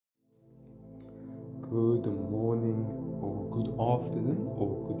good morning, or good afternoon,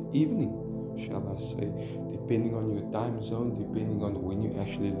 or good evening, shall I say, depending on your time zone, depending on when you're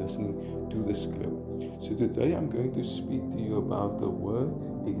actually listening to the script. So today I'm going to speak to you about the word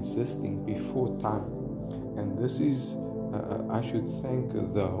existing before time. And this is, I should thank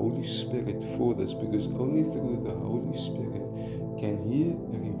the Holy Spirit for this, because only through the Holy Spirit can He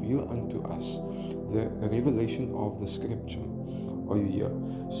reveal unto us the revelation of the scripture. Are you here?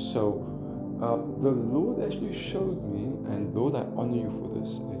 So the Lord actually showed me, and Lord, I honor you for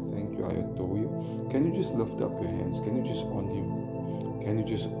this. I thank you, I adore you. Can you just lift up your hands? Can you just honor Him? Can you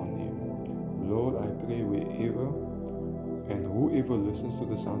just honor Him? Lord, I pray wherever and whoever listens to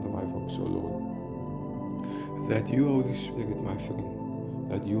the sound of my voice, oh Lord, that you, Holy Spirit, my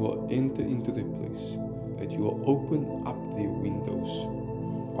friend, that you will enter into the place, that you will open up the windows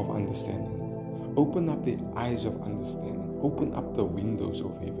of understanding. Open up the eyes of understanding. Open up the windows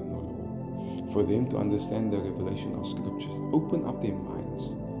of heaven, O Lord, for them to understand the revelation of scriptures. Open up their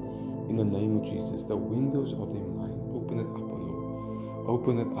minds. In the name of Jesus, the windows of their mind. Open it up, O Lord.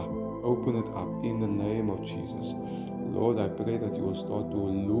 Open it up. Open it up in the name of Jesus. Lord, I pray that you will start to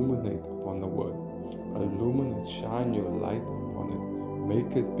illuminate upon the word. Illuminate, shine your light upon it.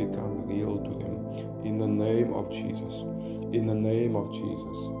 Make it become real to them. In the name of Jesus. In the name of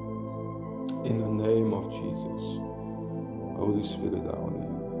Jesus. In the name of Jesus. Holy Spirit, I honor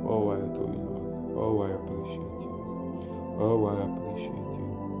you. Oh, I adore you, Lord. Oh, I appreciate you. Oh, I appreciate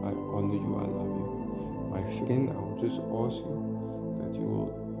you. I honor you. I love you. My friend, I will just ask you that you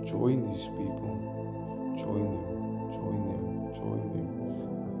will join these people. Join them. Join them. Join them.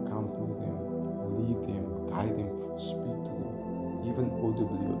 Accompany them. Lead them. Guide them. Speak to them. Even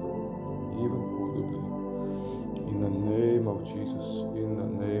audibly, Lord. Even audibly. In the name of Jesus. In the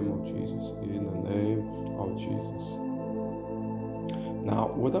name of Jesus. In the name of Jesus.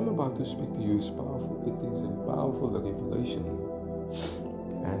 Now, what I'm about to speak to you is powerful. It is a powerful revelation.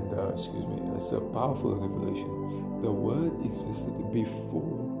 And, it's a powerful revelation. The word existed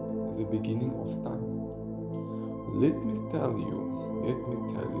before the beginning of time. Let me tell you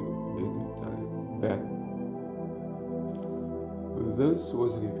that this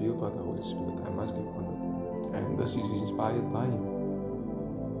was revealed by the Holy Spirit. I must give honor to Him. And this is inspired by Him.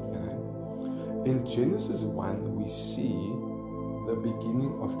 Okay. In Genesis 1, we see the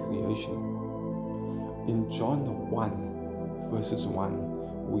beginning of creation. In John 1, verses 1,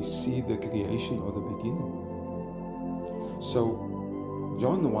 we see the creation of the beginning. So,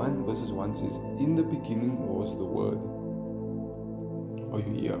 John 1, verses 1 says, in the beginning was the Word. Are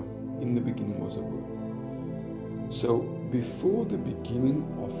you here? In the beginning was the Word. So, before the beginning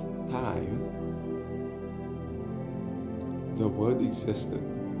of time, the Word existed.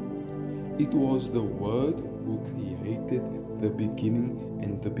 It was the Word who created the beginning,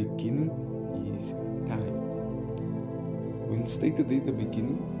 and the beginning is time. When stated there, the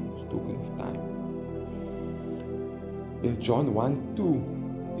beginning, it's talking of time. In John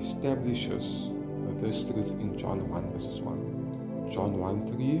 1:2 establishes this truth in John 1 verses 1. John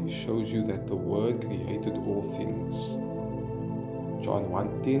 1:3 shows you that the Word created all things. John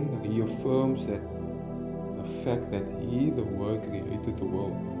 1:10 reaffirms that the fact that He, the Word, created the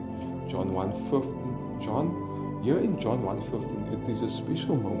world. John 1:15, here in John 1:15, it is a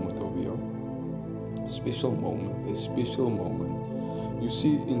special moment over here. A special moment. You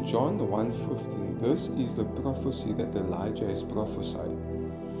see, in John 1:15, this is the prophecy that Elijah has prophesied.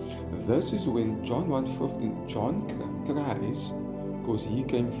 This is when John 1:15, John cries because he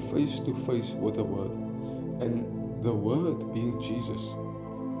came face to face with the Word. And the Word being Jesus,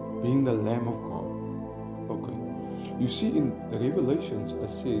 being the Lamb of God. Okay. You see, in Revelations, it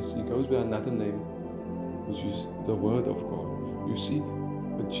says He goes by another name, which is the Word of God. You see,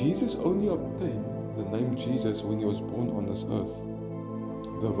 Jesus only obtained the name Jesus when He was born on this earth.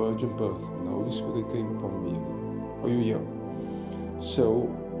 The virgin birth, and the Holy Spirit came upon Mary. Are you here? So,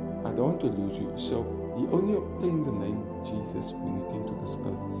 I don't want to lose you. So, He only obtained the name Jesus when He came to this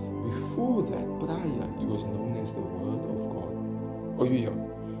earth. Before that, prior, He was known as the Word of God. Are you here?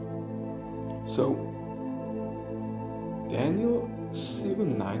 So, Daniel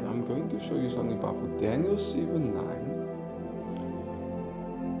 7:9, I'm going to show you something powerful. Daniel 7:9,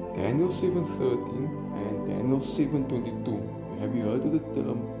 Daniel 7:13, and Daniel 7:22. Have you heard of the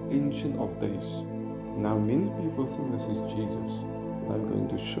term Ancient of Days? Now, many people think this is Jesus, but I'm going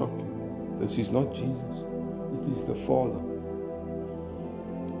to shock you. This is not Jesus. It is the Father.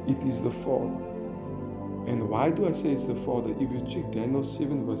 It is the Father. And why do I say it's the Father? If you check Daniel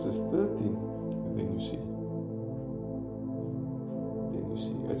 7 verses 13, then you see.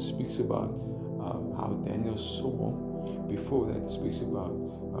 It speaks about how Daniel saw. Before that, it speaks about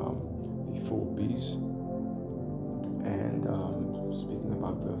the 4 beasts, and speaking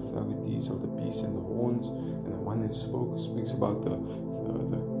about the authorities of the beasts and the horns, and the one that speaks about the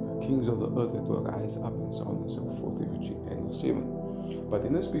kings of the earth that will rise up, and so on and so forth, if you read Daniel 7. But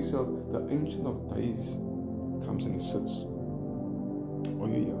then it speaks of the Ancient of Days comes and sits.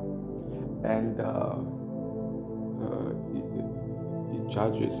 And it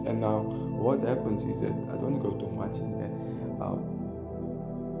judges. And now what happens is that, I don't go too much in that,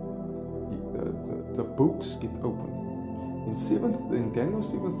 the books get open. In Daniel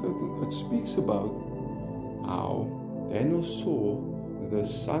 7:13, it speaks about how Daniel saw the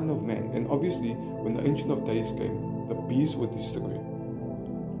Son of Man. And obviously, when the Ancient of Days came, the beasts were destroyed.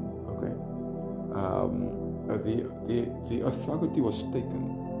 Okay? The authority was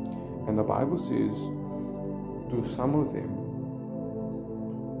taken. And the Bible says, to some of them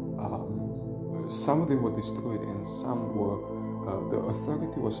were destroyed, and some were, the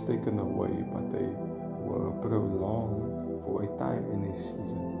authority was taken away, but they were prolonged for a time in a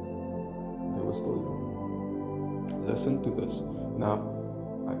season. They were still young. Listen to this. Now,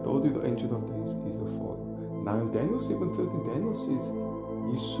 I told you the Ancient of Days is the Father. Now in Daniel 7:13, Daniel says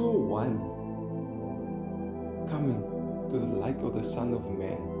he saw one coming to the like of the Son of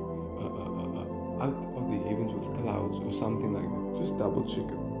Man, out of the heavens with clouds or something like that. Just double check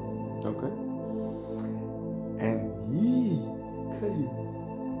it. Okay? And he came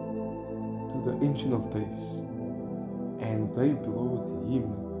to the Ancient of Days, and they brought him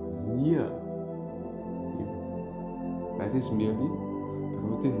near him. That is merely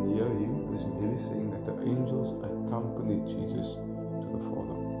brought him near him, is merely saying that the angels accompanied Jesus to the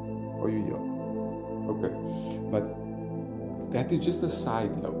Father. Are you here? Okay. But that is just a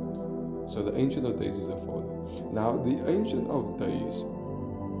side note. So the Ancient of Days is the Father. Now the Ancient of Days,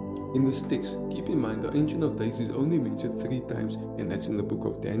 in this text, keep in mind the Ancient of Days is only mentioned 3 times, and that's in the book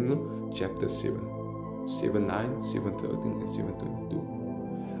of Daniel, chapter 7. 7:9, 7:13, and 7:22.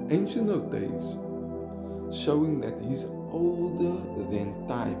 Ancient of Days, showing that he's older than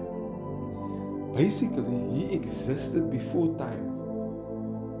time. Basically, he existed before time.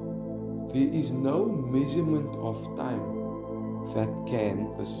 There is no measurement of time that can,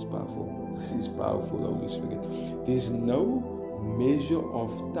 this is powerful, Holy Spirit. There's no measure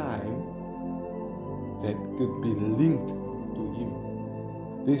of time that could be linked to him.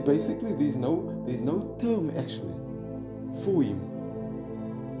 There's no term actually for him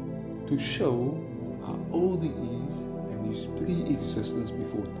to show how old he is and his pre-existence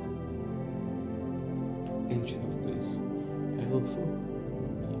before time. Ancient of Days, Alpha,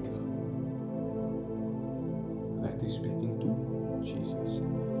 Omega. That is speaking to Jesus,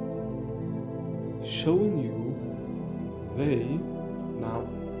 showing you now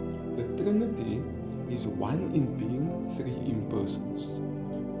the Trinity is one in being, 3 in persons.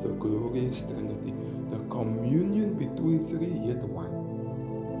 The glorious Trinity, the communion between 3 yet one.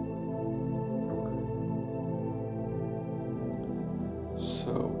 Okay.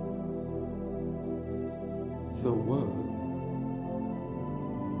 So the Word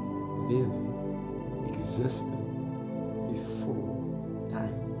really existed before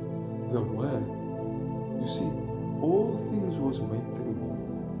time. The Word, you see, all things was made through him.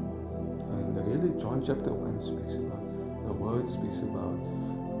 And really John chapter 1 speaks about, the Word speaks about,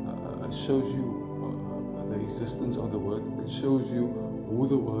 shows you the existence of the Word. It shows you who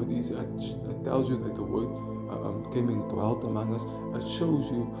the Word is. It tells you that the Word came and dwelt among us. It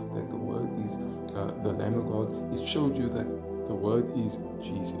shows you that the Word is the Lamb of God. It shows you that the Word is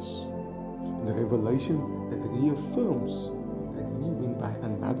Jesus. In the Revelation, it reaffirms that he went by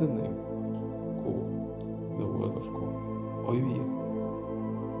another name called the Word of God. Are you here?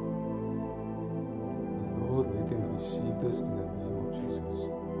 Lord, let him receive this in the name of Jesus.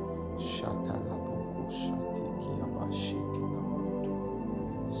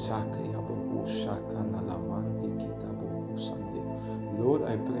 Lord,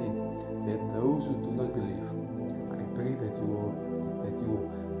 I pray that those who do not believe, I pray that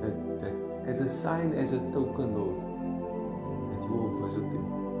that as a sign, as a token, Lord, that you will visit them,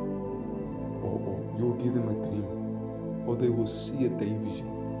 or you will give them a dream, or they will see a day vision,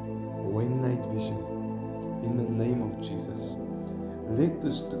 or a night vision, in the name of Jesus. Let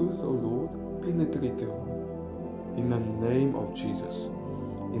this truth, O Lord, penetrate your heart. In the name of Jesus.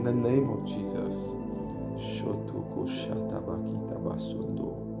 In the name of Jesus. Shotoko shatabakita basondo.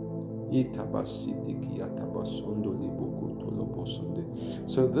 Itabasiti kiyata basondo liboko tolobosonde.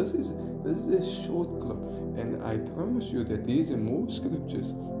 So this is a short clip, and I promise you that there is more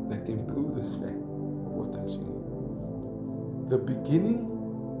scriptures that can prove this fact of what I'm saying. The beginning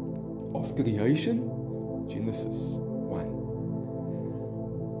of creation, Genesis 1.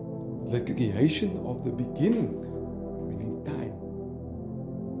 the creation of the beginning, meaning time.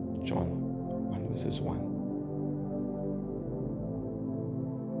 John 1 verses 1.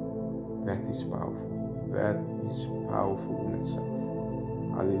 That is powerful. That is powerful in itself.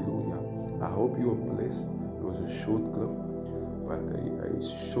 Hallelujah. I hope you are blessed. It was a short clip, but a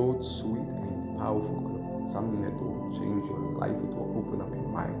short, sweet, and powerful clip. Something that will change your life. It will open up your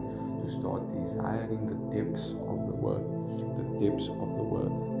mind to start desiring the depths of the Word. The depths of the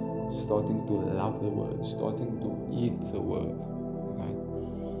Word. Starting to love the Word. Starting to eat the Word. Right?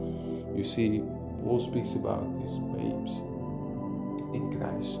 You see, Paul speaks about these babes in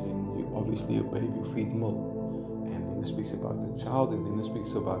Christ, and obviously a baby you feed milk, and then it speaks about the child, and then it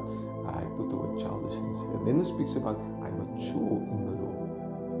speaks about, I put the word childish things here, and then it speaks about I mature in the Lord.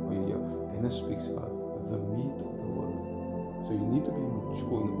 Then it speaks about the meat of the word. So you need to be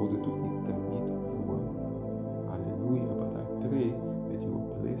mature in order to eat the meat of the word. Hallelujah. But I pray that you are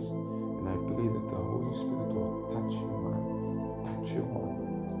blessed, and I pray that the Holy Spirit will touch your mind, touch your heart.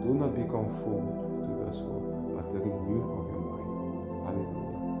 Do not be conformed to this world, but the renewal of your mind. Hallelujah.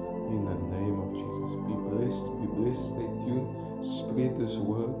 In the name of Jesus, be blessed, stay tuned, spread this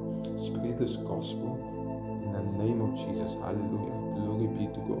word, spread this gospel, in the name of Jesus. Hallelujah. Glory be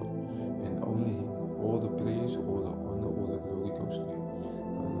to God, and only Him. All the praise, all the honor, all the glory goes to Him,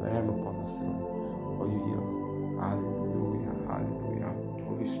 the Lamb upon the throne. Are you here? Hallelujah, hallelujah.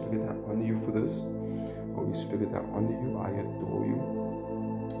 Holy Spirit, I honor you for this. Holy Spirit, I honor you, I adore you.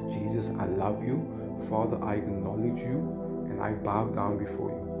 Jesus, I love you. Father, I acknowledge you, and I bow down before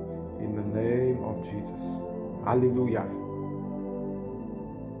you. In the name of Jesus. Hallelujah.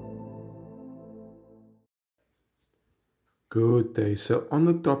 Good day. So on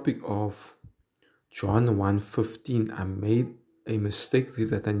the topic of John 1:15, I made a mistake there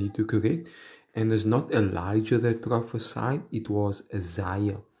that I need to correct. And it's not Elijah that prophesied, it was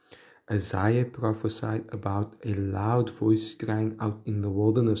Isaiah. Isaiah prophesied about a loud voice crying out in the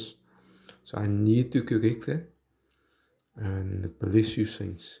wilderness. So I need to correct that. And bless you,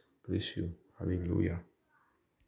 saints. Bless you. Hallelujah.